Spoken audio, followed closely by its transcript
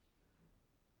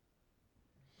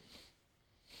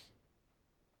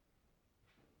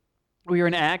We are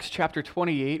in Acts chapter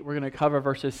 28. We're going to cover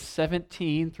verses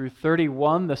 17 through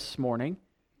 31 this morning.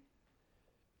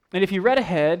 And if you read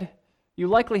ahead, you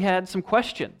likely had some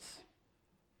questions.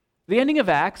 The ending of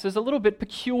Acts is a little bit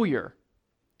peculiar.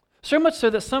 So much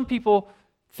so that some people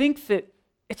think that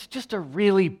it's just a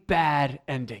really bad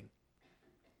ending.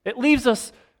 It leaves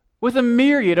us with a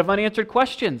myriad of unanswered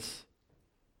questions.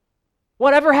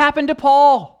 Whatever happened to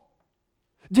Paul?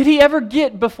 Did he ever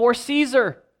get before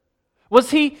Caesar?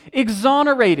 Was he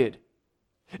exonerated?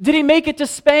 Did he make it to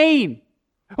Spain?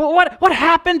 What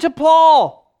happened to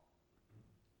Paul?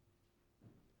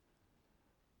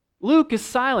 Luke is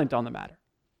silent on the matter.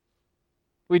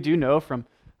 We do know from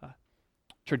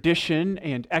tradition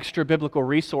and extra-biblical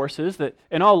resources that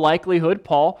in all likelihood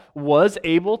Paul was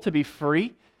able to be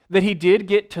free, that he did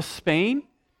get to Spain,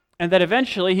 and that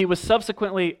eventually he was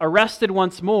subsequently arrested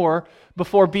once more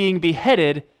before being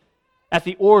beheaded at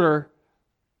the order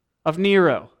of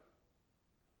Nero.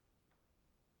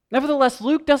 Nevertheless,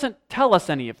 Luke doesn't tell us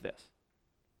any of this.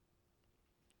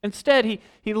 Instead,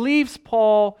 he leaves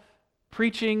Paul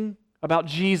preaching about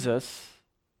Jesus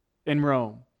in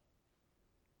Rome.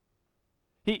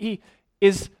 He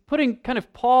is putting kind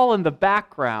of Paul in the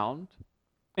background,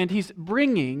 and he's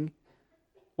bringing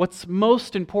what's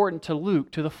most important to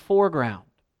Luke to the foreground,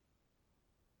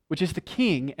 which is the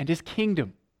king and his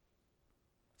kingdom.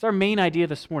 That's our main idea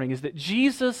this morning, is that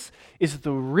Jesus is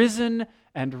the risen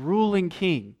and ruling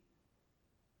king.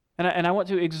 And I want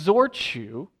to exhort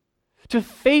you to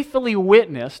faithfully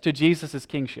witness to Jesus'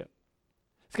 kingship.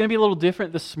 It's going to be a little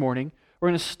different this morning. We're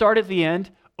going to start at the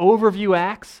end, overview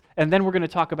Acts, and then we're going to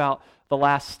talk about the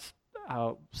last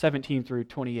 17 through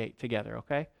 28 together,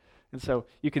 okay? And so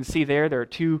you can see there are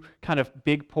two kind of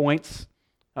big points.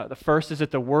 The first is that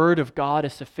the Word of God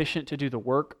is sufficient to do the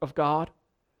work of God.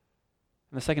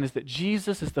 And the second is that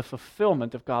Jesus is the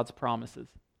fulfillment of God's promises.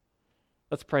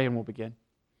 Let's pray and we'll begin.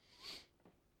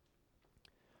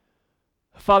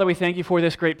 Father, we thank you for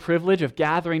this great privilege of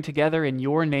gathering together in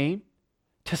your name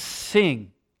to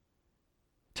sing,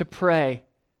 to pray,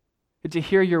 and to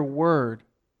hear your word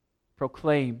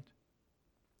proclaimed.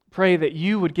 Pray that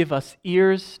you would give us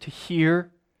ears to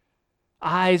hear,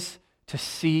 eyes to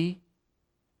see,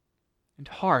 and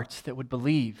hearts that would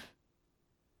believe.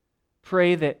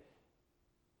 Pray that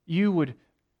you would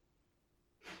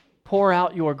pour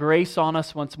out your grace on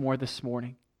us once more this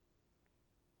morning,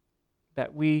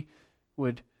 that we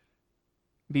would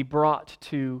be brought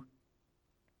to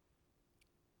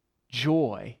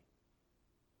joy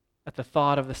at the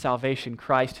thought of the salvation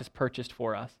Christ has purchased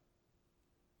for us.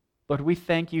 Lord, we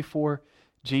thank you for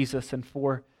Jesus and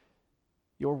for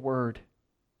your word.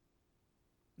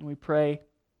 And we pray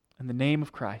in the name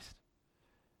of Christ.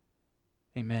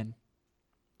 Amen.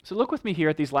 So look with me here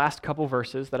at these last couple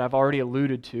verses that I've already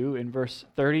alluded to in verse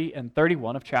 30 and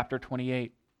 31 of chapter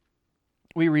 28.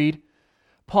 We read,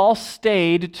 Paul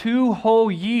stayed 2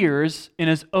 whole years in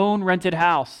his own rented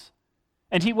house,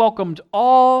 and he welcomed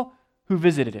all who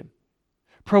visited him,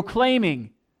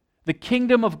 proclaiming the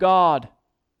kingdom of God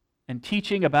and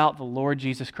teaching about the Lord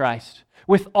Jesus Christ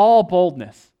with all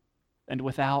boldness and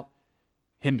without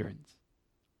hindrance.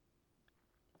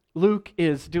 Luke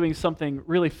is doing something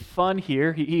really fun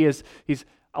here. He's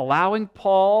allowing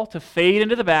Paul to fade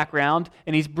into the background,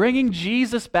 and he's bringing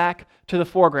Jesus back to the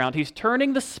foreground. He's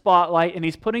turning the spotlight and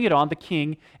he's putting it on the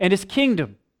king and his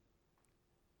kingdom.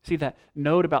 See that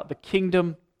note about the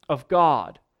kingdom of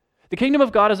God. The kingdom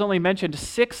of God is only mentioned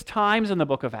 6 times in the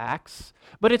book of Acts,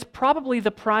 but it's probably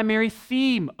the primary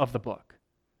theme of the book.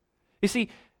 You see,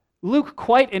 Luke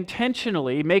quite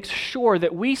intentionally makes sure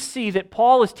that we see that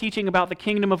Paul is teaching about the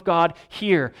kingdom of God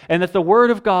here, and that the word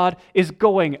of God is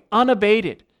going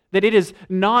unabated, that it is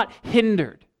not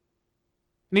hindered.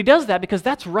 And he does that because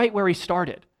that's right where he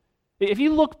started. If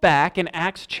you look back in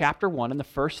Acts chapter 1 in the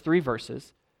first 3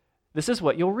 verses, this is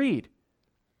what you'll read.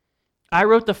 I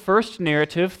wrote the first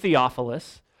narrative,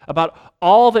 Theophilus, about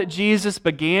all that Jesus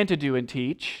began to do and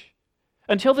teach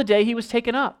until the day he was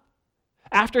taken up,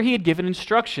 after he had given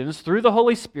instructions through the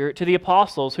Holy Spirit to the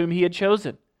apostles whom he had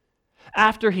chosen.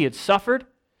 After he had suffered,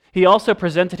 he also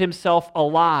presented himself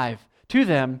alive to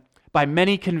them by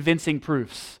many convincing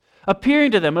proofs,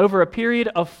 appearing to them over a period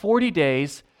of 40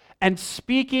 days and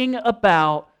speaking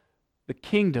about the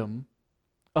kingdom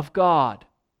of God.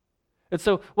 And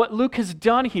so what Luke has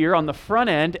done here on the front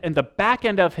end and the back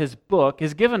end of his book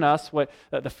is given us what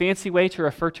the fancy way to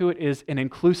refer to it is an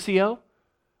inclusio.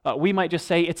 We might just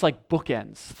say it's like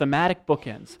bookends, thematic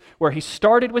bookends, where he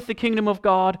started with the kingdom of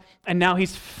God and now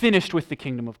he's finished with the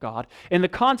kingdom of God. And the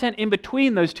content in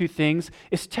between those two things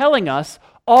is telling us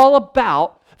all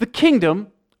about the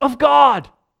kingdom of God.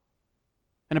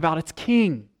 and about its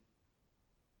king.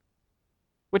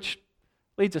 Which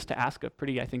leads us to ask a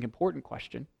pretty, I think, important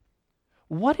question.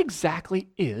 What exactly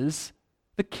is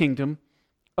the kingdom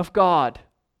of God?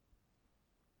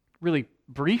 Really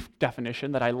brief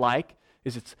definition that I like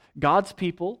is it's God's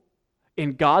people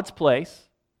in God's place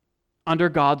under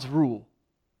God's rule.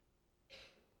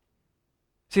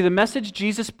 See, the message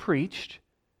Jesus preached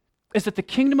is that the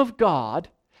kingdom of God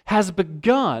has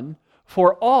begun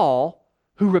for all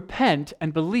who repent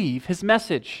and believe his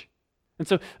message. And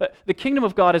so the kingdom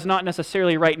of God is not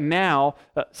necessarily right now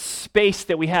space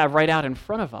that we have right out in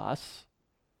front of us,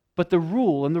 but the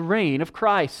rule and the reign of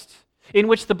Christ, in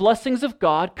which the blessings of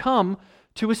God come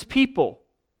to his people.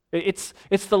 It's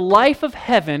the life of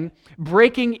heaven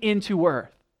breaking into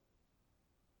earth.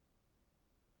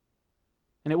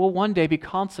 And it will one day be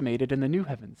consummated in the new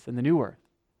heavens and the new earth.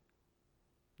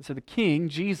 And so the King,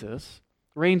 Jesus,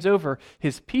 reigns over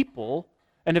his people,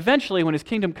 and eventually when his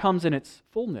kingdom comes in its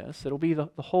fullness, it'll be the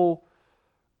whole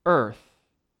earth.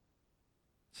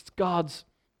 It's God's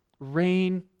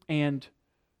reign and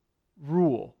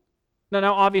rule.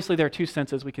 Now, obviously, there are two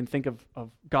senses we can think of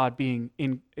God being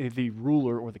in the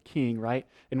ruler or the king, right?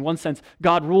 In one sense,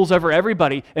 God rules over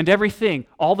everybody and everything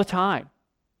all the time.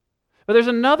 But there's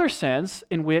another sense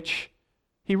in which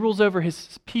he rules over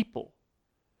his people,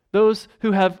 those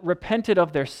who have repented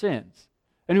of their sins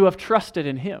and who have trusted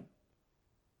in him.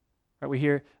 Right, we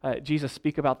hear Jesus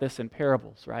speak about this in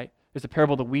parables, right? There's the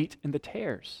parable of the wheat and the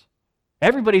tares.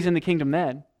 Everybody's in the kingdom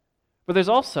then, but there's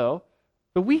also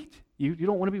the wheat. You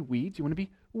don't want to be weeds, you want to be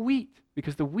wheat,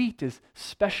 because the wheat is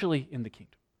specially in the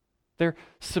kingdom. They're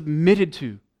submitted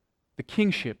to the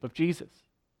kingship of Jesus.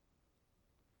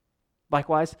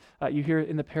 Likewise, you hear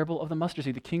in the parable of the mustard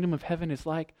seed, the kingdom of heaven is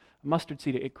like a mustard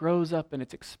seed. It grows up and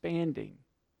it's expanding.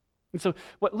 And so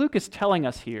what Luke is telling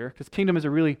us here, because kingdom is a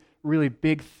really, really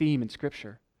big theme in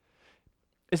Scripture,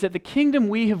 is that the kingdom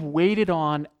we have waited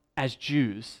on as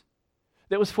Jews,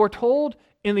 that was foretold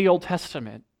in the Old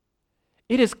Testament,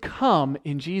 it has come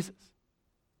in Jesus.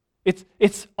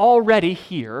 It's already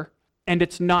here, and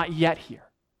it's not yet here.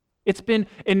 It's been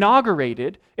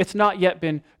inaugurated, it's not yet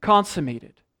been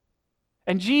consummated.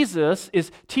 And Jesus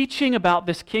is teaching about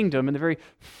this kingdom in the very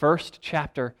first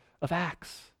chapter of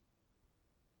Acts.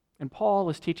 And Paul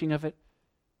is teaching of it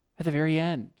at the very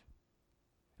end.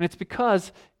 And it's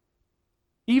because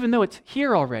even though it's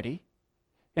here already,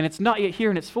 and it's not yet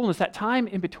here in its fullness, that time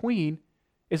in between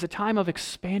is a time of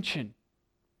expansion.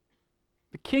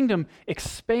 The kingdom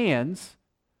expands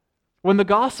when the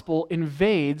gospel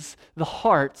invades the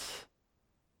hearts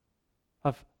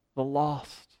of the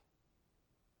lost.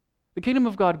 The kingdom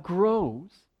of God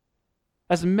grows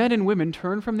as men and women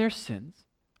turn from their sins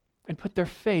and put their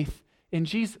faith in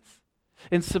Jesus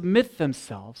and submit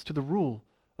themselves to the rule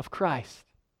of Christ.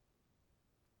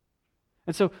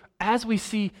 And so as we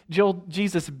see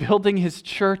Jesus building his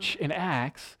church in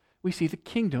Acts, we see the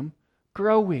kingdom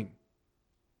growing.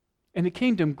 And the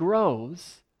kingdom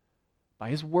grows by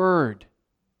his word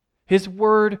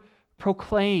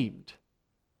proclaimed.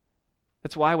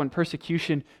 That's why when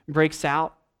persecution breaks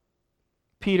out,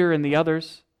 Peter and the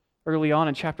others early on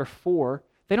in chapter 4,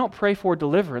 they don't pray for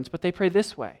deliverance, but they pray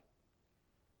this way.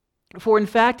 For in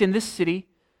fact, in this city,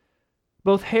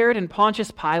 both Herod and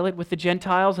Pontius Pilate with the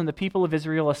Gentiles and the people of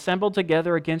Israel assembled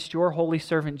together against your holy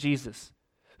servant Jesus,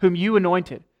 whom you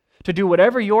anointed, to do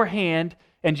whatever your hand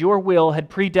and your will had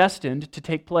predestined to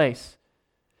take place.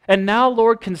 And now,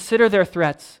 Lord, consider their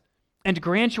threats, and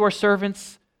grant your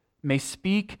servants may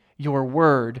speak your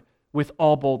word with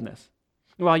all boldness,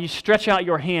 while you stretch out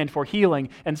your hand for healing,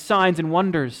 and signs and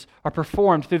wonders are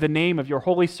performed through the name of your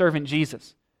holy servant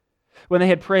Jesus. When they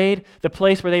had prayed, the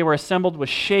place where they were assembled was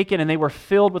shaken, and they were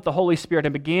filled with the Holy Spirit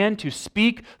and began to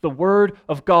speak the word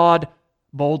of God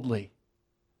boldly.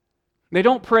 They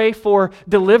don't pray for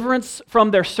deliverance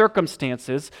from their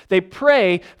circumstances. They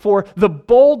pray for the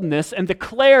boldness and the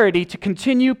clarity to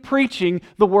continue preaching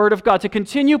the Word of God, to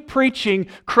continue preaching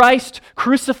Christ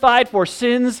crucified for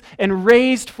sins and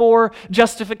raised for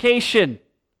justification.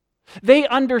 They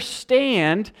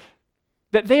understand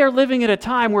that they are living at a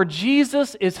time where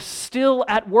Jesus is still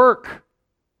at work.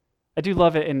 I do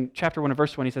love it in chapter 1 and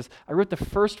verse 1. He says, I wrote the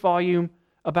first volume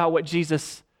about what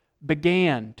Jesus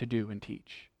began to do and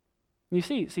teach. And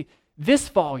you see, this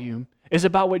volume is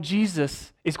about what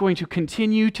Jesus is going to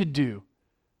continue to do.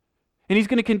 And he's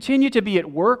going to continue to be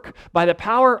at work by the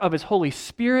power of his Holy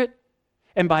Spirit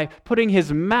and by putting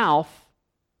his word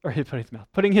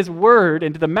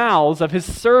into the mouths of his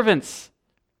servants.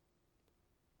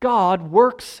 God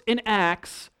works in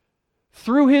Acts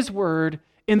through his word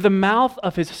in the mouth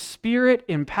of his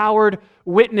Spirit-empowered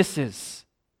witnesses.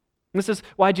 This is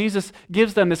why Jesus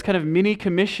gives them this kind of mini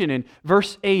commission in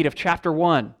verse 8 of chapter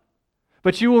 1.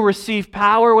 But you will receive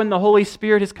power when the Holy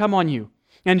Spirit has come on you,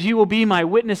 and you will be my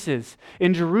witnesses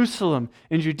in Jerusalem,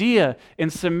 in Judea, in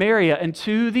Samaria, and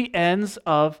to the ends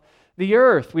of the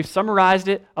earth. We've summarized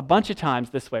it a bunch of times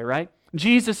this way, right?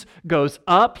 Jesus goes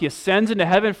up, he ascends into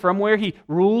heaven from where he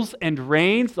rules and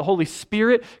reigns. The Holy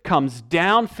Spirit comes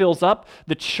down, fills up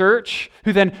the church,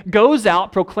 who then goes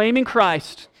out proclaiming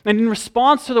Christ. And in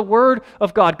response to the word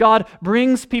of God, God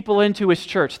brings people into his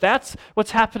church. That's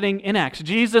what's happening in Acts.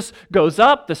 Jesus goes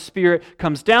up, the Spirit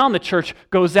comes down, the church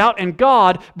goes out, and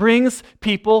God brings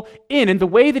people in. And the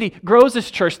way that he grows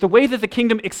his church, the way that the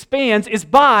kingdom expands, is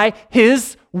by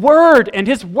his word and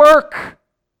his work,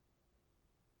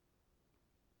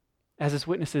 as his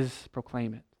witnesses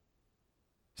proclaim it.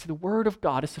 See, the word of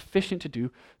God is sufficient to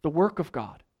do the work of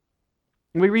God.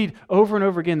 And we read over and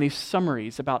over again these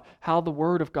summaries about how the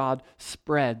word of God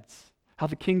spreads, how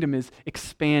the kingdom is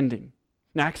expanding.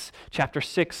 In Acts chapter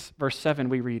 6, verse 7,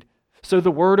 we read, "So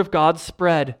the word of God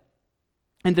spread,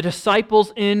 and the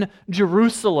disciples in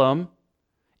Jerusalem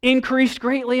increased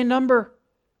greatly in number,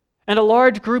 and a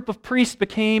large group of priests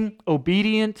became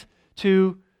obedient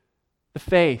to the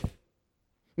faith."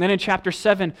 And then in chapter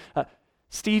 7,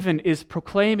 Stephen is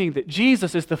proclaiming that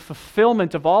Jesus is the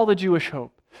fulfillment of all the Jewish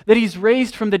hope, that he's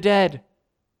raised from the dead,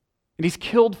 and he's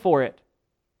killed for it.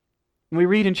 And we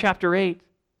read in chapter 8,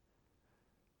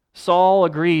 Saul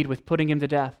agreed with putting him to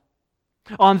death.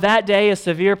 On that day, a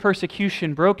severe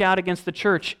persecution broke out against the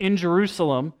church in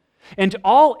Jerusalem, and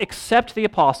all except the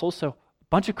apostles, so a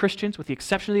bunch of Christians with the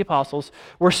exception of the apostles,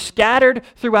 were scattered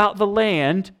throughout the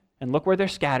land. And look where they're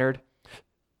scattered.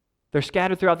 They're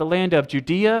scattered throughout the land of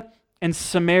Judea and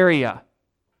Samaria.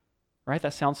 Right?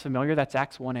 That sounds familiar. That's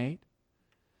Acts 1:8.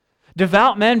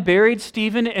 Devout men buried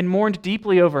Stephen and mourned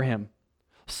deeply over him.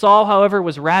 Saul, however,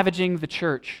 was ravaging the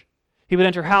church. He would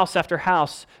enter house after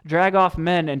house, drag off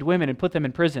men and women, and put them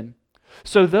in prison.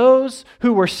 So those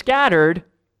who were scattered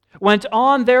went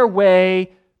on their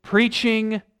way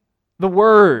preaching the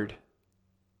word.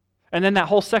 And then that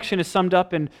whole section is summed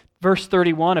up in verse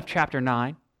 31 of chapter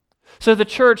 9. So the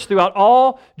church throughout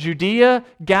all Judea,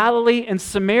 Galilee, and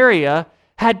Samaria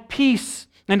had peace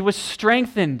and was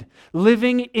strengthened,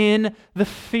 living in the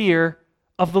fear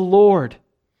of the Lord.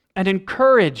 And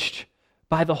encouraged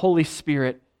by the Holy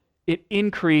Spirit, it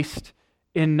increased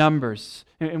in numbers.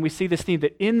 And we see this theme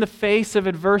that in the face of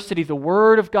adversity, the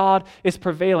word of God is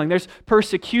prevailing. There's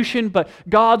persecution, but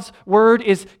God's word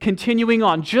is continuing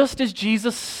on, just as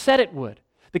Jesus said it would.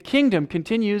 The kingdom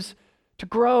continues to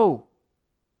grow.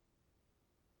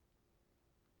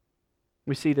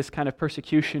 We see this kind of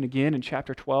persecution again in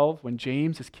chapter 12 when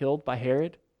James is killed by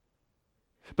Herod.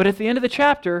 But at the end of the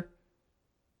chapter,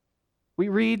 we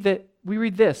read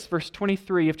this, verse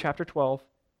 23 of chapter 12.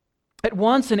 At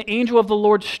once an angel of the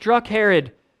Lord struck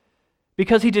Herod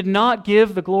because he did not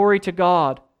give the glory to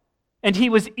God, and he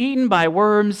was eaten by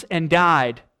worms and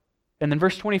died. And then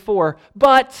verse 24,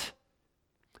 but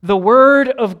the word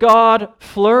of God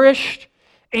flourished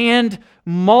and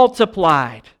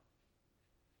multiplied.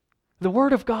 The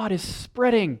word of God is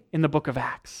spreading in the book of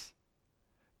Acts.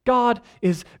 God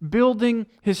is building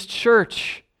his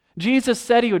church. Jesus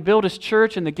said he would build his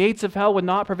church and the gates of hell would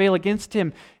not prevail against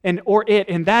him or it.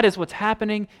 And that is what's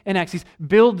happening in Acts. He's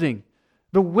building.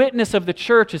 The witness of the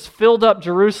church has filled up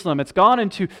Jerusalem. It's gone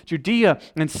into Judea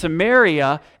and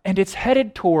Samaria, and it's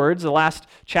headed towards the last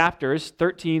chapters,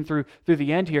 13 through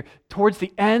the end here, towards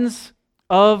the ends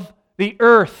of the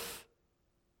earth.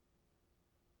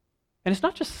 And it's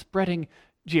not just spreading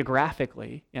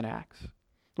geographically in Acts.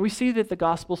 We see that the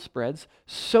gospel spreads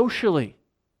socially.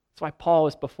 That's why Paul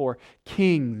is before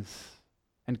kings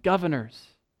and governors.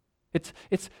 It's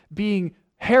being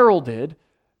heralded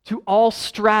to all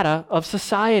strata of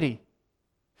society.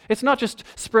 It's not just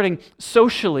spreading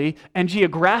socially and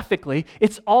geographically,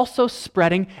 it's also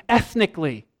spreading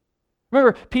ethnically.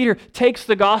 Remember, Peter takes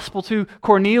the gospel to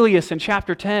Cornelius in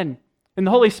chapter 10. And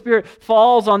the Holy Spirit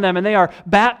falls on them and they are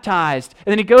baptized.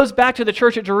 And then he goes back to the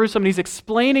church at Jerusalem and he's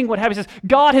explaining what happened. He says,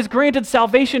 God has granted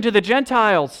salvation to the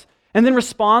Gentiles. And in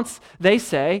response, they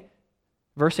say,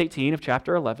 verse 18 of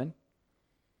chapter 11,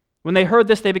 when they heard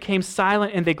this, they became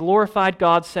silent and they glorified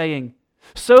God, saying,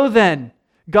 so then,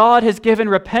 God has given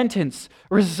repentance,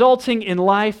 resulting in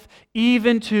life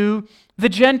even to the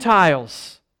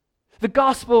Gentiles. The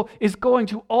gospel is going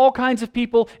to all kinds of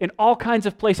people in all kinds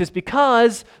of places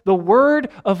because the word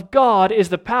of God is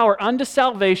the power unto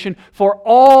salvation for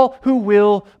all who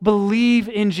will believe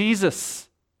in Jesus.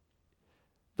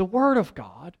 The word of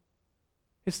God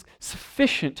is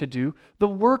sufficient to do the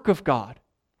work of God.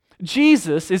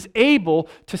 Jesus is able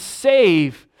to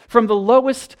save from the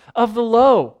lowest of the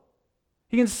low.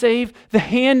 He can save the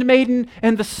handmaiden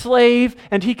and the slave,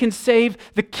 and he can save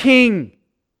the king.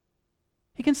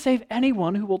 He can save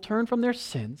anyone who will turn from their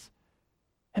sins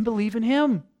and believe in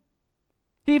him.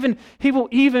 He will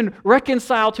even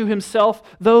reconcile to himself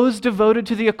those devoted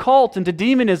to the occult and to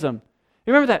demonism.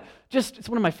 You remember that? It's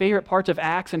one of my favorite parts of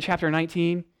Acts in chapter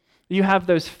 19. You have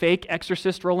those fake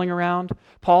exorcists rolling around.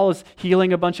 Paul is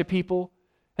healing a bunch of people.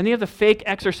 And you have the fake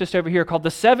exorcist over here called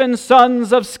the Seven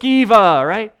Sons of Sceva,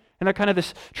 right? And they're kind of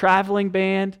this traveling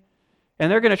band.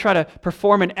 And they're going to try to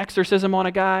perform an exorcism on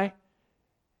a guy.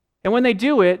 And when they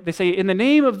do it, they say, in the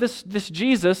name of this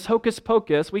Jesus, hocus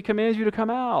pocus, we command you to come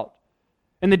out.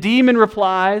 And the demon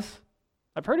replies,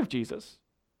 I've heard of Jesus.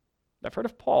 I've heard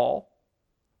of Paul.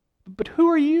 But who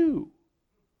are you?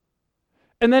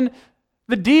 And then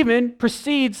the demon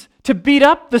proceeds to beat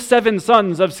up the seven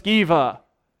sons of Sceva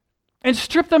and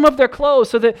strip them of their clothes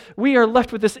so that we are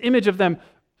left with this image of them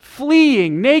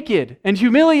fleeing naked and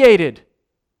humiliated.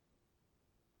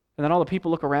 And then all the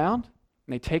people look around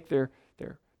and they take their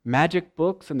magic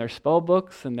books and their spell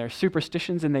books and their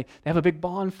superstitions and they have a big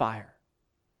bonfire.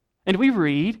 And we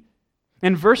read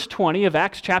in verse 20 of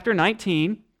Acts chapter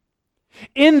 19,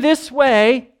 in this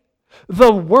way,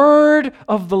 the word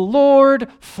of the Lord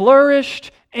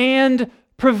flourished and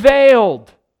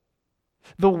prevailed.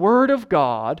 The word of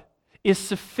God is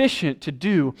sufficient to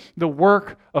do the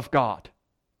work of God.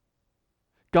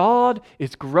 God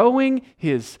is growing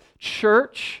his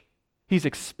church. He's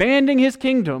expanding his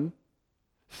kingdom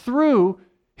through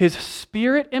his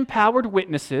Spirit-empowered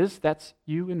witnesses, that's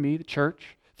you and me, the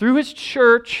church, through his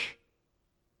church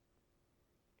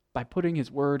by putting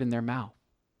his word in their mouth.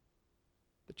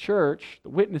 The church, the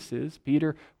witnesses,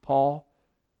 Peter, Paul,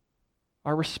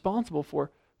 are responsible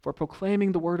for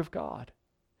proclaiming the word of God.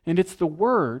 And it's the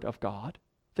word of God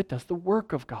that does the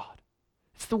work of God.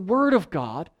 It's the word of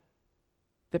God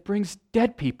that brings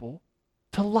dead people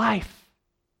to life.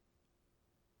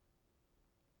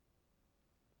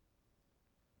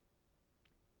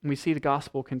 And we see the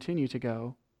gospel continue to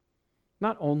go,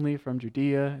 not only from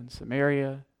Judea and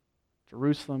Samaria,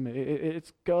 Jerusalem,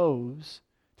 it goes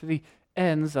to the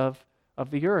ends of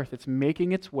the earth. It's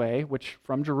making its way, which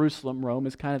from Jerusalem, Rome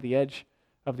is kind of the edge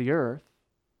of the earth.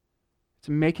 It's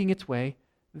making its way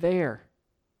there.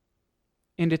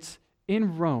 And it's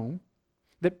in Rome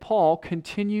that Paul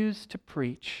continues to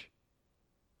preach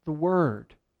the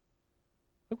word.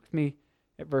 Look with me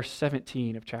at verse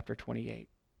 17 of chapter 28.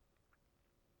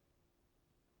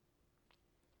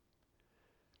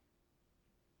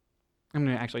 I'm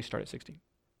going to actually start at 16.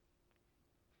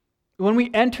 When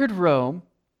we entered Rome,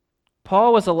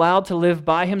 Paul was allowed to live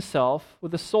by himself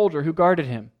with a soldier who guarded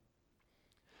him.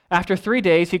 After 3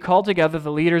 days, he called together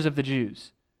the leaders of the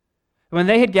Jews. When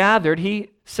they had gathered,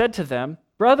 he said to them,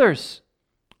 "Brothers,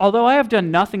 although I have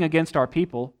done nothing against our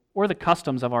people or the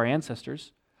customs of our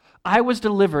ancestors, I was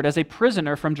delivered as a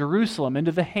prisoner from Jerusalem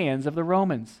into the hands of the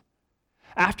Romans.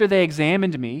 After they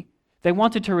examined me, they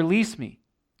wanted to release me,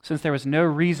 since there was no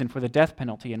reason for the death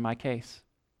penalty in my case.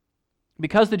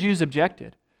 Because the Jews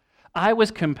objected, I was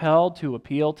compelled to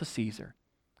appeal to Caesar,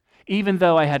 even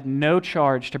though I had no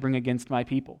charge to bring against my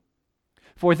people.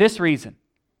 For this reason,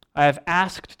 I have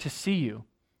asked to see you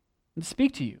and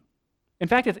speak to you. In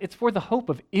fact, it's for the hope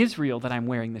of Israel that I'm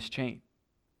wearing this chain."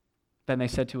 Then they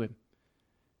said to him,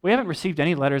 "We haven't received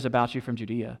any letters about you from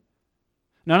Judea.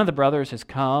 None of the brothers has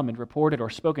come and reported or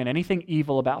spoken anything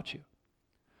evil about you.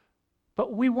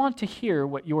 But we want to hear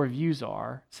what your views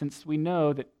are, since we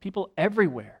know that people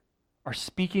everywhere are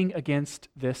speaking against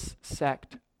this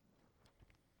sect."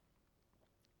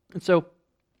 And so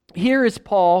here is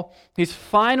Paul. He's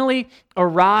finally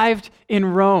arrived in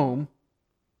Rome.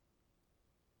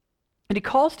 And he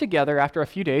calls together after a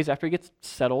few days, after he gets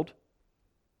settled,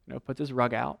 puts his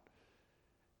rug out.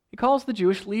 He calls the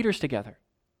Jewish leaders together.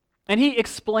 And he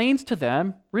explains to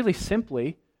them, really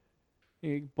simply,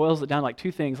 he boils it down to like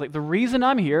two things. Like, the reason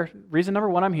I'm here, reason number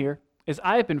one I'm here, is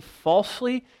I have been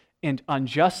falsely and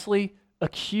unjustly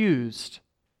accused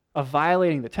of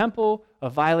violating the temple,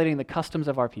 of violating the customs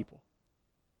of our people.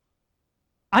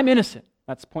 I'm innocent.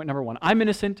 That's point number one. I'm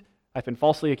innocent. I've been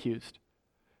falsely accused.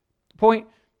 Point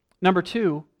number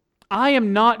two, I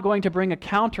am not going to bring a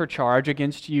countercharge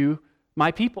against you,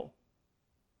 my people.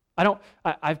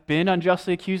 I've been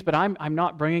unjustly accused, but I'm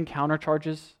not bringing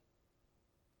countercharges.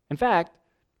 In fact,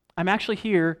 I'm actually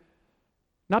here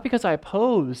not because I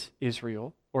oppose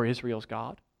Israel or Israel's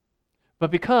God,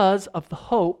 but because of the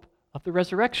hope of the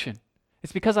resurrection.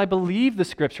 It's because I believe the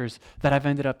scriptures that I've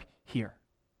ended up here.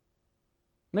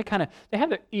 And they have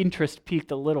their interest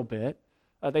piqued a little bit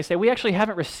they say, we actually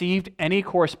haven't received any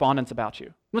correspondence about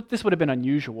you. This would have been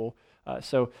unusual.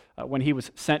 When he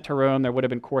was sent to Rome, there would have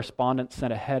been correspondence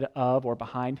sent ahead of or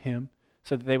behind him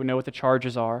so that they would know what the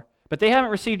charges are. But they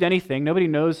haven't received anything. Nobody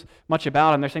knows much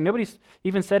about him. They're saying nobody's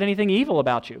even said anything evil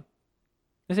about you.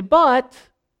 They say, but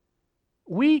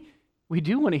we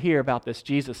do want to hear about this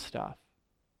Jesus stuff.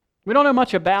 We don't know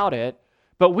much about it,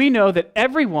 but we know that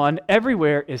everyone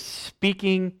everywhere is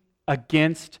speaking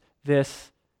against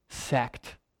this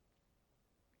sect,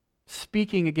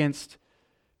 speaking against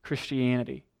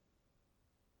Christianity.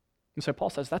 And so Paul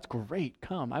says, that's great.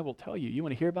 Come, I will tell you. You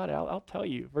want to hear about it? I'll tell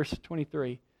you. Verse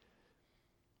 23.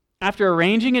 After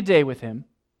arranging a day with him,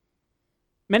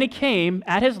 many came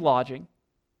at his lodging.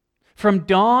 From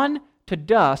dawn to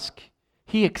dusk,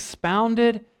 he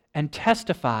expounded and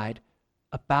testified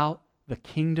about the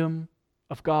kingdom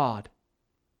of God.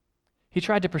 He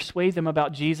tried to persuade them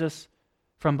about Jesus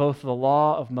from both the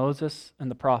law of Moses and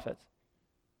the prophets.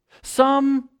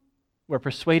 Some were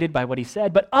persuaded by what he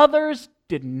said, but others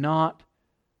did not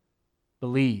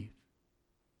believe.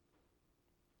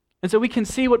 And so we can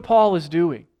see what Paul is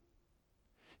doing.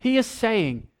 He is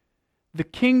saying, the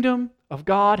kingdom of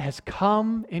God has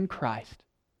come in Christ.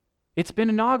 It's been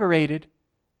inaugurated,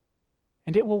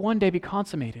 and it will one day be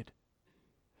consummated.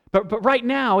 But right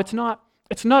now, it's not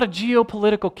a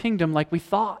geopolitical kingdom like we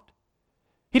thought.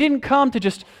 He didn't come to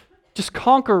just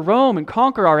conquer Rome and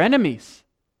conquer our enemies.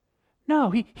 No,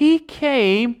 he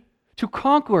came to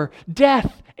conquer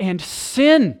death and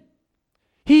sin.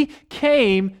 He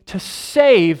came to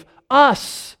save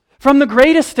us from the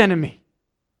greatest enemy.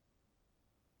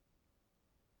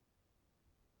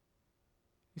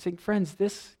 He's saying, friends,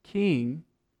 this king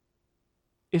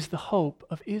is the hope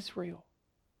of Israel.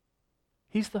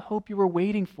 He's the hope you were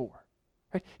waiting for.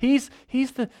 Right? He's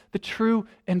the true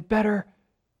and better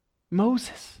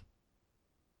Moses.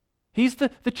 He's the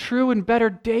true and better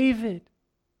David.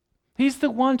 He's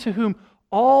the one to whom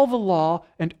all the law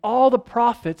and all the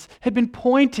prophets had been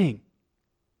pointing.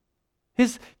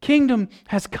 His kingdom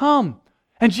has come,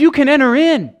 and you can enter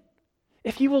in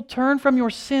if you will turn from your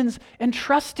sins and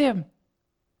trust Him.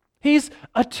 He's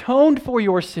atoned for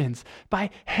your sins by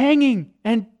hanging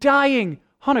and dying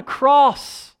on a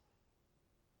cross.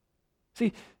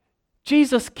 See,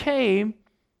 Jesus came,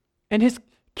 and His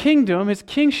kingdom, His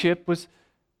kingship was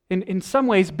in some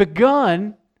ways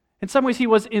begun. In some ways He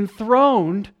was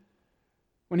enthroned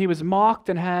when He was mocked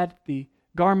and had the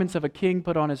garments of a king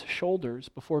put on His shoulders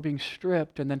before being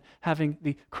stripped, and then having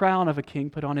the crown of a king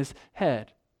put on His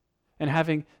head. And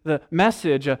having the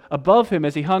message above Him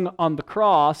as He hung on the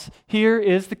cross, here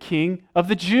is the King of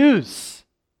the Jews.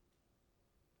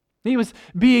 He was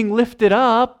being lifted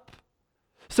up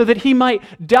so that He might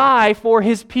die for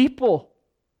His people.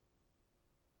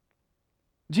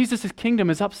 Jesus'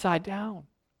 kingdom is upside down.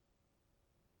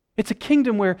 It's a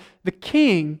kingdom where the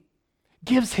king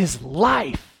gives his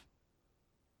life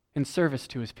in service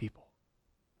to his people.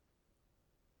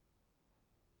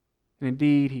 And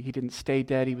indeed, he didn't stay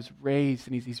dead. He was raised,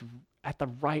 and he's at the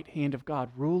right hand of God,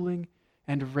 ruling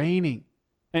and reigning.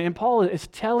 And Paul is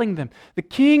telling them, the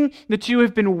king that you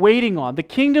have been waiting on, the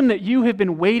kingdom that you have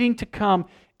been waiting to come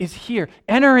is here.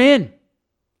 Enter in.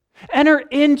 Enter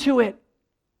into it.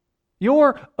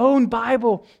 Your own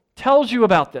Bible tells you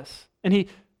about this. And he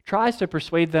tries to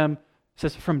persuade them,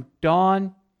 says, from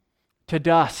dawn to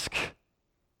dusk.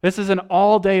 This is an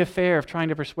all-day affair of trying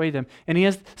to persuade them. And he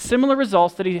has similar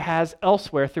results that he has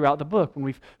elsewhere throughout the book when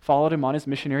we've followed him on his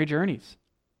missionary journeys.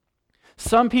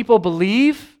 Some people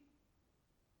believe,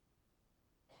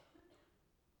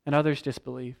 and others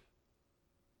disbelieve.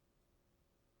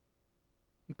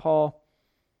 And Paul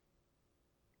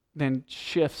then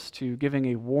shifts to giving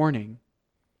a warning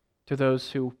to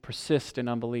those who persist in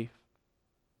unbelief.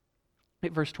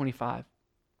 At verse 25.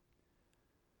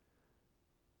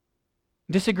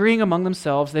 Disagreeing among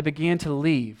themselves, they began to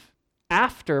leave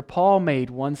after Paul made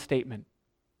one statement.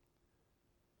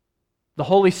 The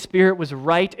Holy Spirit was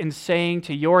right in saying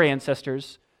to your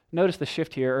ancestors, notice the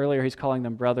shift here. Earlier he's calling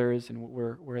them brothers and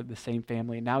we're the same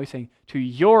family. And now he's saying to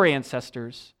your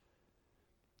ancestors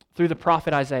through the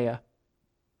prophet Isaiah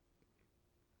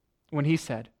when he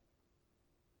said,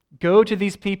 go to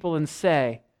these people and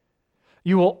say,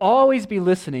 you will always be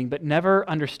listening but never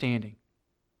understanding.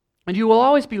 And you will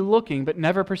always be looking, but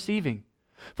never perceiving.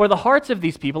 For the hearts of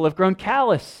these people have grown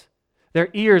callous. Their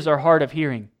ears are hard of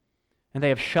hearing, and they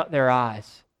have shut their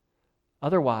eyes.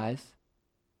 Otherwise,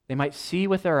 they might see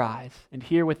with their eyes and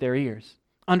hear with their ears,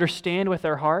 understand with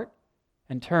their heart,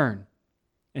 and turn,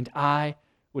 and I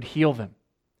would heal them.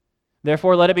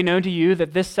 Therefore, let it be known to you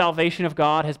that this salvation of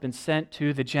God has been sent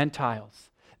to the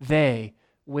Gentiles. They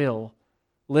will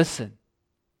listen.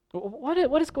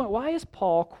 Why is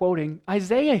Paul quoting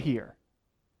Isaiah here?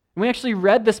 And we actually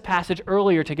read this passage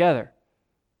earlier together.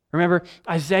 Remember,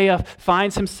 Isaiah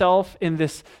finds himself in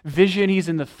this vision. He's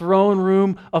in the throne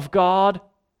room of God.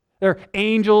 There are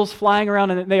angels flying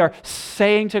around and they are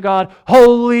saying to God,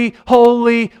 "Holy,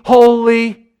 holy,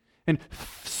 holy." And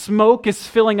smoke is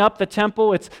filling up the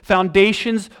temple. Its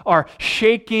foundations are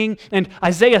shaking. And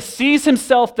Isaiah sees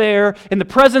himself there in the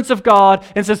presence of God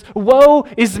and says, "Woe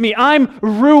is me. I'm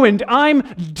ruined. I'm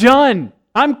done.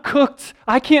 I'm cooked.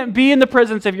 I can't be in the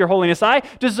presence of your holiness. I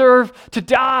deserve to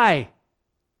die."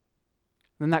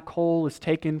 Then that coal is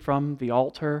taken from the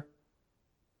altar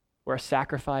where a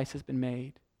sacrifice has been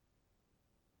made.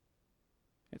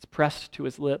 It's pressed to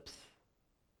his lips.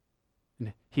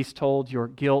 And he's told, your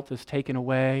guilt is taken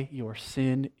away, your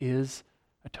sin is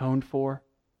atoned for.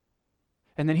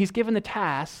 And then he's given the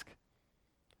task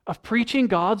of preaching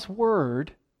God's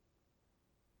word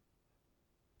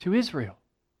to Israel.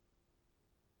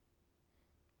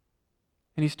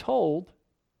 And he's told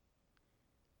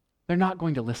they're not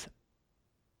going to listen.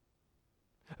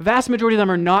 The vast majority of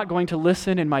them are not going to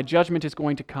listen, and my judgment is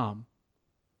going to come.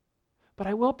 But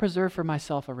I will preserve for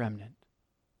myself a remnant.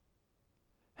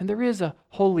 And there is a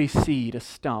holy seed, a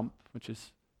stump, which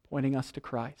is pointing us to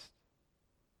Christ.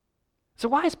 So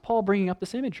why is Paul bringing up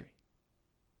this imagery?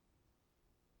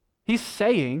 He's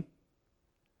saying,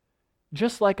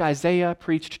 just like Isaiah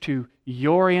preached to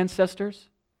your ancestors,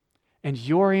 and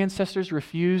your ancestors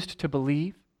refused to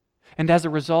believe, and as a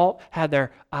result had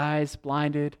their eyes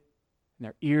blinded and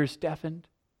their ears deafened,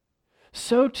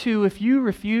 so too, if you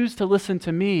refuse to listen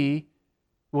to me,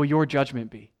 will your judgment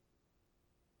be.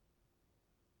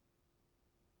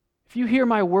 If you hear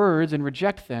my words and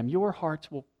reject them, your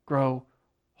hearts will grow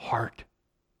hard.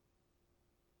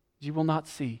 You will not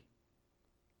see.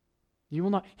 You will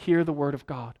not hear the word of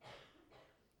God.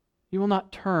 You will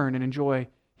not turn and enjoy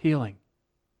healing.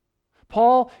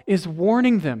 Paul is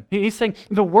warning them. He's saying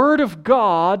the word of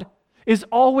God is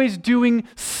always doing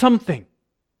something.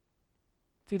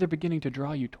 It's either beginning to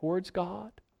draw you towards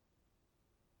God,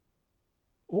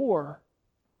 or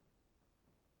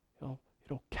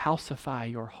it'll calcify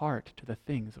your heart to the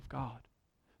things of God.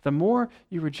 The more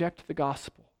you reject the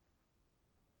gospel,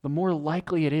 the more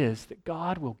likely it is that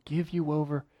God will give you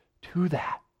over to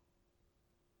that.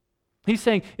 He's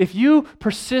saying, if you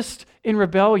persist in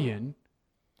rebellion,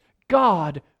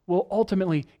 God will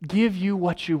ultimately give you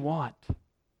what you want.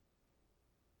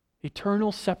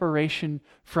 Eternal separation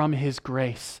from His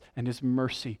grace and His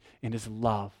mercy and His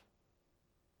love.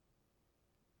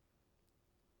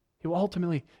 He will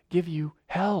ultimately give you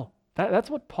hell. That's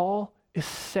what Paul is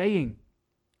saying.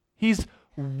 He's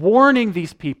warning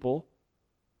these people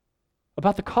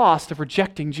about the cost of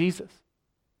rejecting Jesus.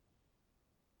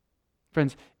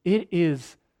 Friends, it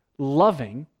is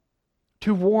loving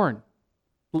to warn.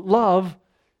 Love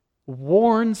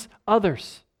warns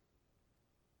others.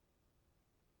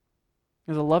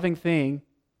 It's a loving thing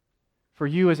for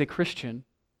you as a Christian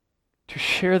to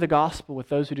share the gospel with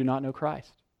those who do not know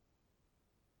Christ.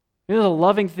 It is a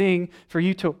loving thing for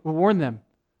you to warn them.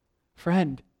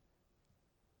 Friend,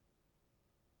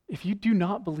 if you do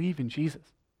not believe in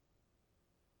Jesus,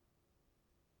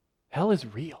 hell is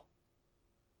real.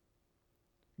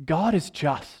 God is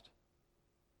just.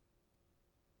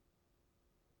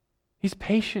 He's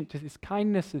patient. His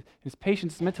kindness, His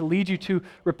patience is meant to lead you to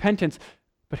repentance.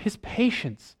 But His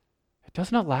patience, it does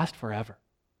not last forever.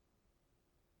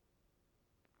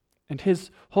 And His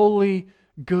holy,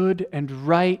 good, and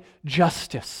right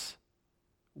justice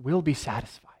will be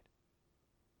satisfied.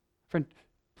 Friend,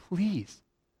 please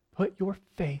put your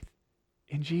faith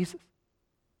in Jesus.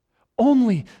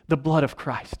 Only the blood of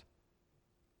Christ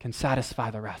can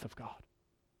satisfy the wrath of God.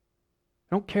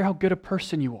 I don't care how good a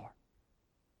person you are.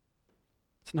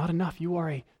 It's not enough. You are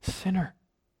a sinner.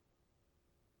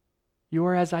 You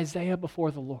are as Isaiah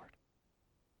before the Lord.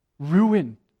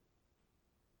 Ruined.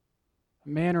 A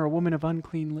man or a woman of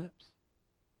unclean lips.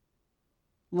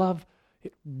 Love,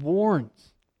 it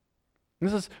warns. And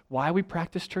this is why we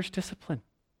practice church discipline.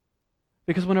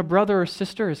 Because when a brother or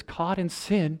sister is caught in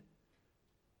sin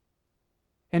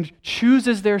and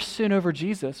chooses their sin over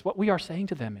Jesus, what we are saying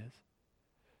to them is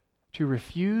to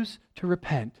refuse to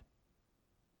repent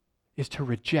is to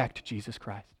reject Jesus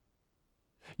Christ.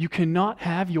 You cannot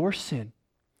have your sin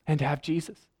and have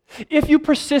Jesus. If you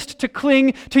persist to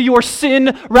cling to your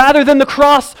sin rather than the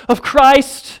cross of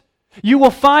Christ, you will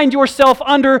find yourself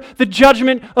under the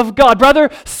judgment of God. Brother,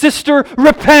 sister,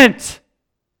 repent.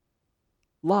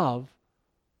 Love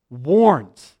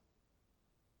warns.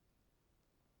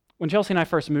 When Chelsea and I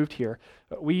first moved here,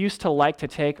 we used to like to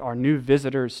take our new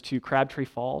visitors to Crabtree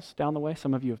Falls down the way.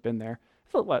 Some of you have been there.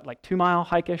 It's like 2-mile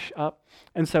hike-ish up.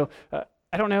 And so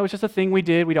I don't know, it was just a thing we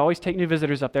did. We'd always take new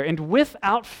visitors up there. And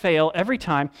without fail, every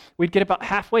time, we'd get about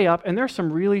halfway up, and there's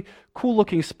some really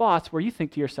cool-looking spots where you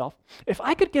think to yourself, if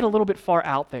I could get a little bit far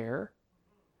out there,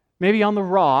 maybe on the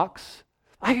rocks,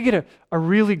 I could get a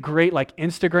really great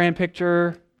Instagram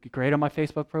picture, be great on my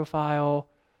Facebook profile.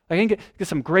 I can get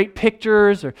some great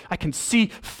pictures, or I can see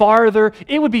farther.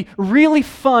 It would be really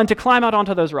fun to climb out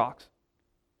onto those rocks.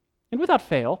 And without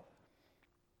fail,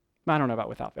 I don't know about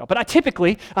without fail, but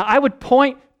I would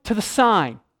point to the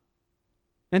sign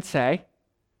and say,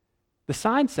 the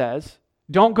sign says,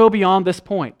 don't go beyond this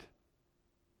point.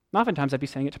 And oftentimes I'd be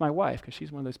saying it to my wife because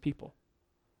she's one of those people.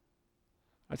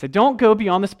 I'd say, don't go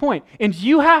beyond this point. And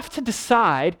you have to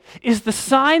decide, is the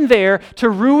sign there to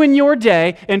ruin your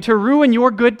day and to ruin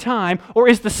your good time, or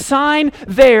is the sign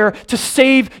there to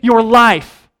save your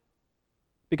life?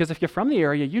 Because if you're from the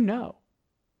area, you know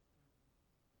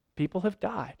people have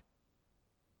died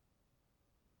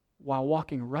while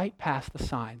walking right past the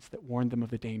signs that warned them of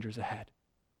the dangers ahead.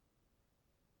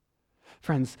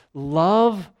 Friends,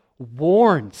 love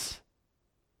warns.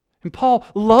 And Paul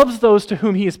loves those to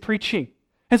whom he is preaching.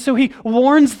 And so he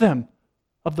warns them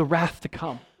of the wrath to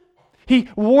come. He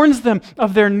warns them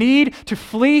of their need to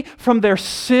flee from their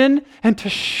sin and to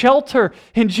shelter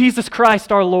in Jesus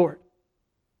Christ our Lord.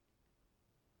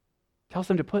 Tells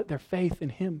them to put their faith in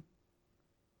him.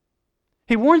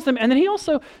 He warns them, and then he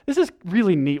also, this is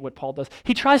really neat what Paul does,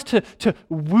 he tries to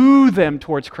woo them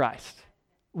towards Christ.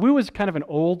 Woo is kind of an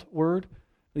old word.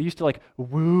 They used to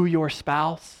woo your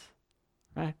spouse,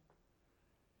 right?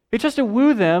 He tries to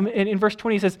woo them. In verse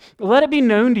 20 he says, let it be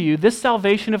known to you, this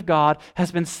salvation of God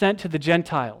has been sent to the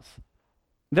Gentiles.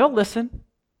 They'll listen.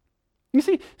 You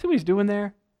see what he's doing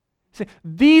there? See,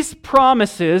 these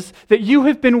promises that you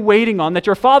have been waiting on, that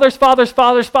your fathers'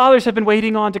 have been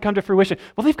waiting on to come to fruition,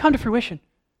 well, they've come to fruition.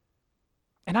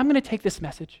 And I'm going to take this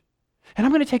message, and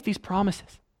I'm going to take these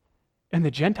promises, and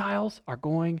the Gentiles are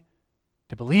going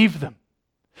to believe them.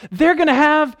 They're going to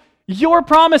have your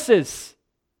promises.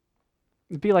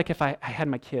 It'd be like if I had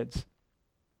my kids,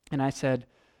 and I said,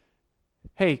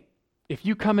 hey, if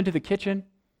you come into the kitchen,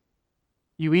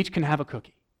 you each can have a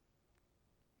cookie.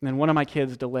 And then one of my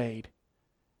kids delayed.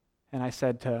 And I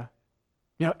said to,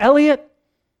 Elliot,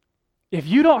 if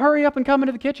you don't hurry up and come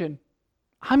into the kitchen,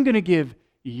 I'm going to give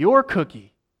your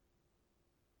cookie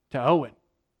to Owen.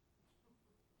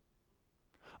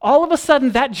 All of a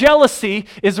sudden, that jealousy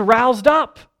is roused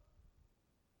up.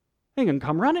 He can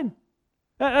come running.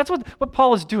 That's what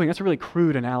Paul is doing. That's a really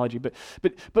crude analogy, but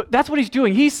that's what he's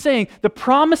doing. He's saying the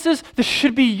promises that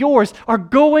should be yours are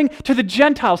going to the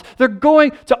Gentiles. They're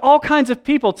going to all kinds of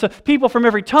people, to people from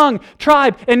every tongue,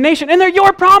 tribe, and nation, and they're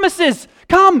your promises.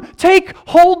 Come, take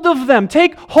hold of them.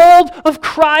 Take hold of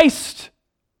Christ.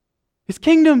 His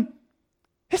kingdom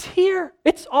is here.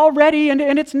 It's already, and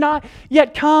it's not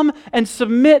yet come, and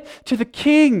submit to the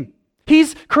King.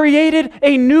 He's created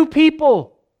a new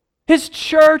people, his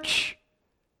church.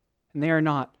 And they are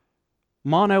not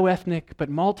mono-ethnic, but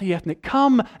multi-ethnic.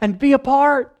 Come and be a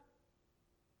part.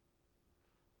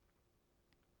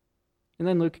 And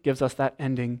then Luke gives us that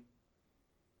ending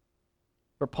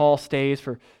where Paul stays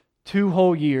for 2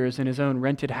 whole years in his own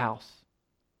rented house,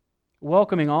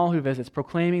 welcoming all who visits,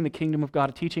 proclaiming the kingdom of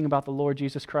God, teaching about the Lord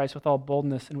Jesus Christ with all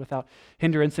boldness and without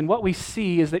hindrance. And what we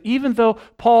see is that even though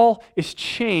Paul is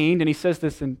chained, and he says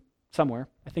this in somewhere,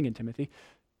 I think in Timothy,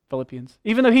 Philippians,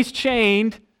 even though he's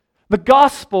chained, the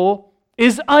gospel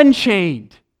is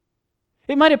unchained.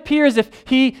 It might appear as if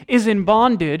he is in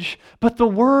bondage, but the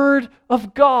word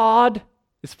of God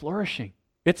is flourishing.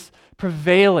 It's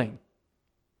prevailing.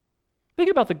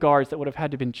 Think about the guards that would have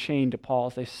had to have been chained to Paul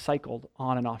as they cycled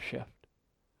on and off shift,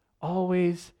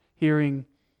 always hearing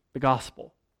the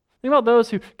gospel. Think about those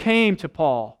who came to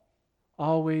Paul,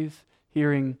 always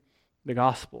hearing the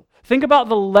gospel. Think about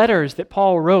the letters that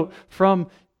Paul wrote from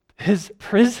his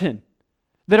prison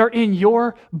that are in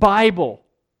your Bible.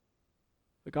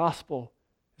 The gospel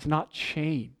is not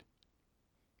chained.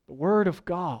 The word of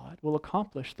God will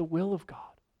accomplish the will of God.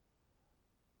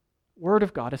 The word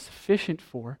of God is sufficient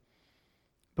for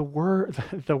the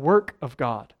work of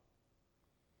God.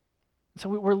 So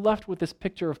we're left with this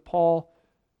picture of Paul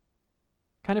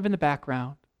kind of in the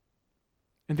background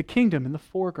and the kingdom in the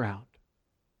foreground.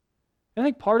 And I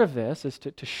think part of this is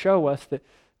to show us that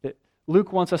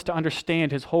Luke wants us to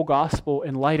understand his whole gospel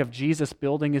in light of Jesus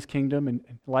building his kingdom and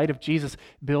in light of Jesus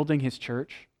building his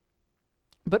church,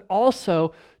 but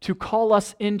also to call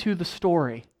us into the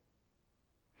story,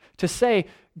 to say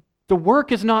the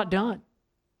work is not done.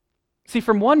 See,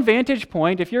 from one vantage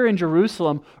point, if you're in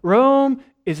Jerusalem, Rome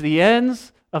is the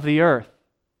ends of the earth.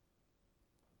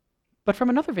 But from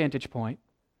another vantage point,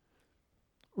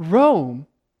 Rome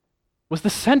was the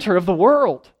center of the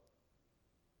world.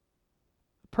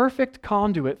 The perfect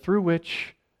conduit through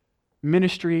which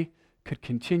ministry could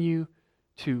continue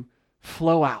to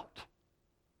flow out.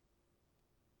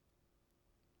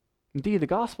 Indeed, the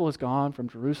gospel has gone from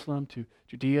Jerusalem to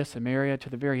Judea, Samaria, to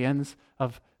the very ends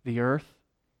of the earth.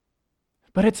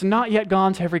 But it's not yet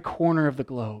gone to every corner of the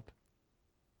globe.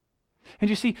 And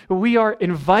you see, we are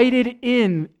invited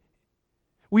in.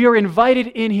 We are invited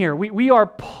in here. We are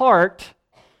part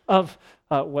of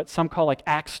what some call like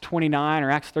Acts 29 or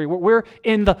Acts 30. We're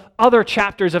in the other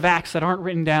chapters of Acts that aren't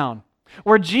written down,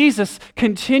 where Jesus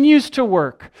continues to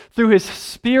work through his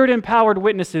Spirit-empowered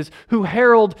witnesses who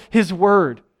herald his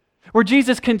word, where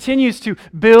Jesus continues to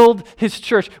build his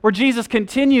church, where Jesus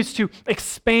continues to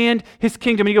expand his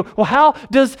kingdom. And you go, well, how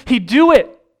does he do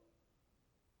it?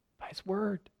 By his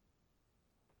word.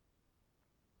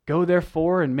 Go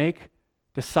therefore and make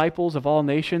disciples of all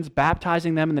nations,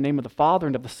 baptizing them in the name of the Father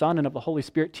and of the Son and of the Holy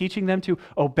Spirit, teaching them to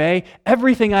obey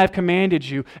everything I have commanded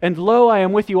you. And lo, I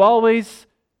am with you always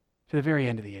to the very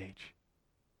end of the age.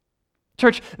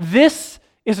 Church, this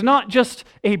is not just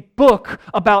a book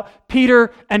about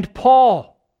Peter and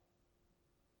Paul.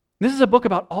 This is a book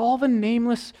about all the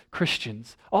nameless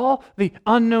Christians, all the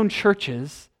unknown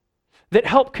churches that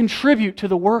help contribute to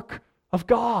the work of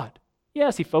God.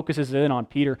 Yes, he focuses in on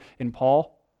Peter and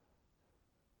Paul,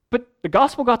 but the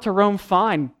gospel got to Rome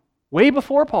fine way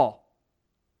before Paul.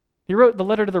 He wrote the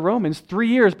letter to the Romans 3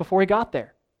 years before he got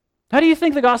there. How do you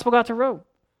think the gospel got to Rome?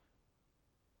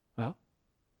 Well,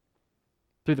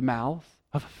 through the mouths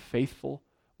of faithful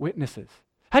witnesses.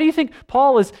 How do you think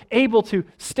Paul is able to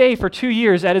stay for 2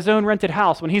 years at his own rented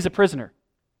house when he's a prisoner?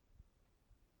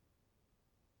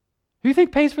 Who do you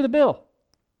think pays for the bill?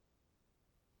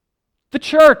 The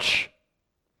church.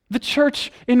 The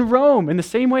church in Rome, in the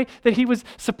same way that he was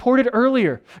supported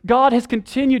earlier. God has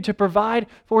continued to provide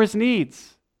for his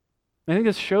needs. I think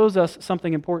this shows us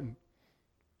something important.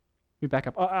 Let me back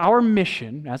up. Our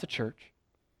mission as a church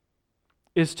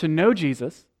is to know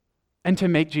Jesus and to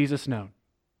make Jesus known.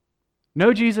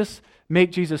 Know Jesus,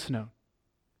 make Jesus known.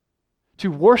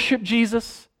 To worship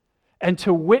Jesus and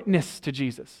to witness to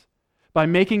Jesus by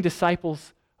making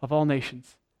disciples of all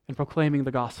nations and proclaiming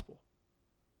the gospel.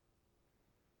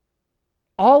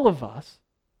 All of us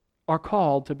are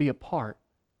called to be a part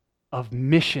of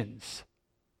missions.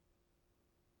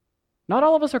 Not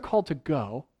all of us are called to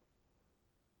go,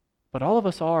 but all of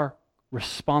us are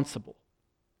responsible.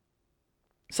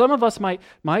 Some of us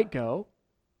might go,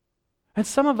 and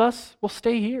some of us will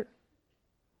stay here.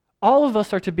 All of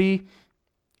us are to be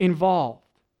involved.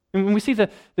 And when we see the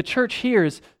church here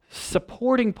is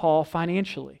supporting Paul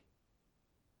financially,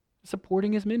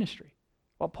 supporting his ministry.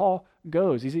 While Paul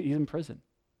goes, he's in prison.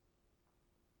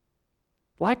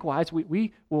 Likewise,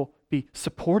 we will be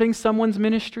supporting someone's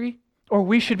ministry, or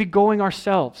we should be going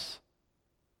ourselves.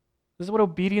 This is what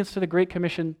obedience to the Great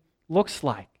Commission looks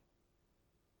like.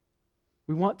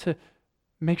 We want to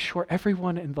make sure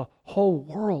everyone in the whole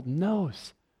world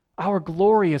knows our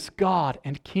glorious God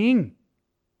and King.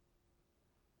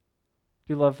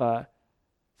 You love,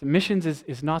 missions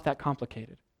is not that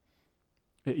complicated.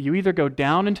 You either go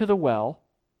down into the well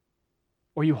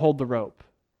or you hold the rope.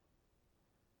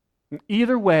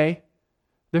 Either way,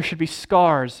 there should be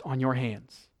scars on your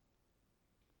hands.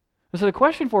 And so the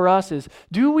question for us is,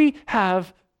 do we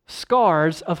have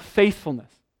scars of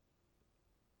faithfulness?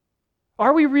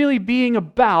 Are we really being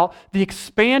about the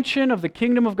expansion of the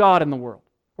kingdom of God in the world?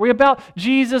 Are we about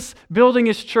Jesus building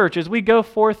his church as we go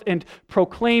forth and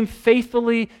proclaim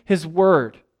faithfully his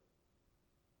word?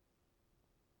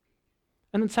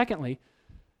 And then secondly,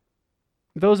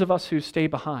 those of us who stay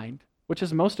behind, which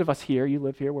is most of us here, you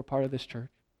live here, we're part of this church.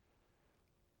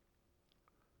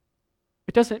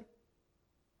 It doesn't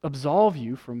absolve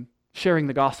you from sharing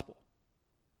the gospel.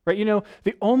 Right? You know,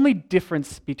 the only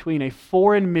difference between a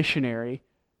foreign missionary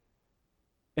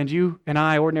and you and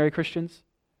I, ordinary Christians,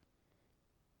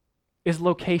 is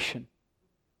location,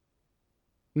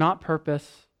 not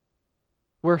purpose.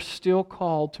 We're still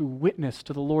called to witness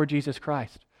to the Lord Jesus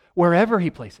Christ, wherever he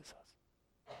places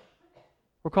us.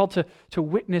 We're called to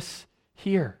witness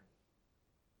here.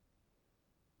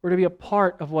 We're to be a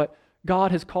part of what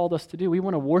God has called us to do. We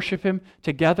want to worship him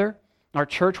together. Our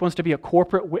church wants to be a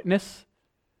corporate witness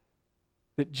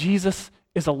that Jesus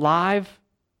is alive.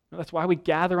 That's why we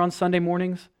gather on Sunday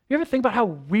mornings. You ever think about how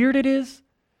weird it is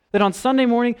that on Sunday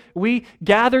morning we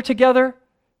gather together?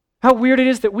 How weird it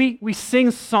is that we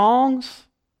sing songs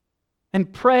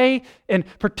and pray and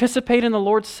participate in the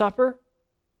Lord's Supper,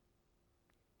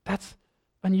 that's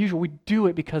unusual. We do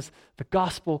it because the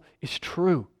gospel is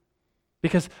true,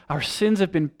 because our sins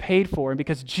have been paid for, and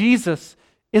because Jesus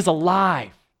is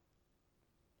alive.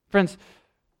 Friends,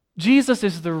 Jesus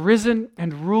is the risen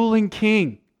and ruling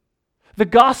King. The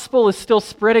gospel is still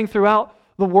spreading throughout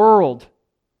the world,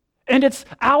 and it's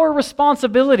our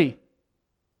responsibility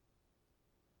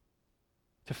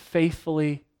to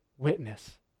faithfully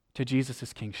witness to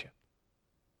Jesus' kingship.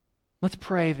 Let's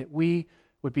pray that we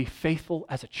would be faithful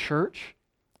as a church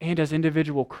and as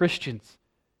individual Christians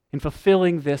in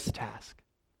fulfilling this task.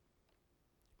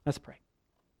 Let's pray.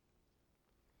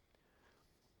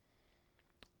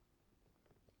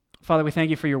 Father, we thank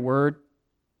you for your word.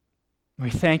 We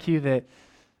thank you that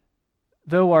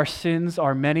though our sins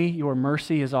are many, your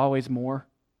mercy is always more,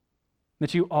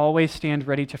 that you always stand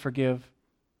ready to forgive.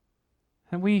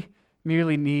 And we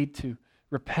merely need to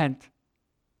repent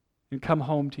and come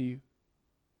home to you.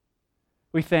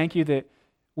 We thank you that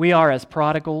we are as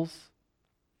prodigals,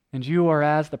 and you are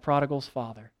as the prodigal's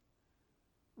father,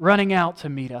 running out to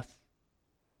meet us,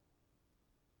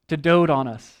 to dote on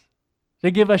us, to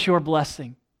give us your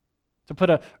blessing, to put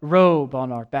a robe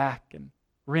on our back and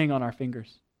ring on our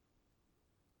fingers.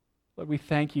 Lord, we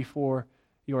thank you for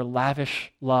your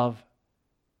lavish love,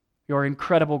 your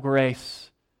incredible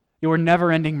grace, your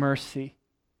never-ending mercy.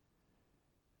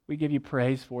 We give you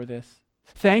praise for this.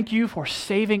 Thank you for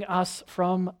saving us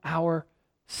from our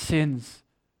sins,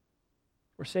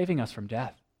 for saving us from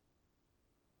death.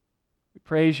 We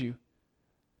praise you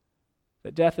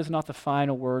that death is not the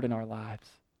final word in our lives,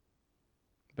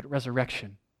 but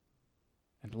resurrection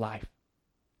and life.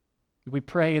 We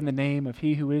pray in the name of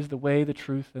He who is the way, the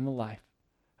truth, and the life,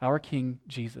 our King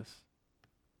Jesus.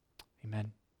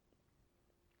 Amen.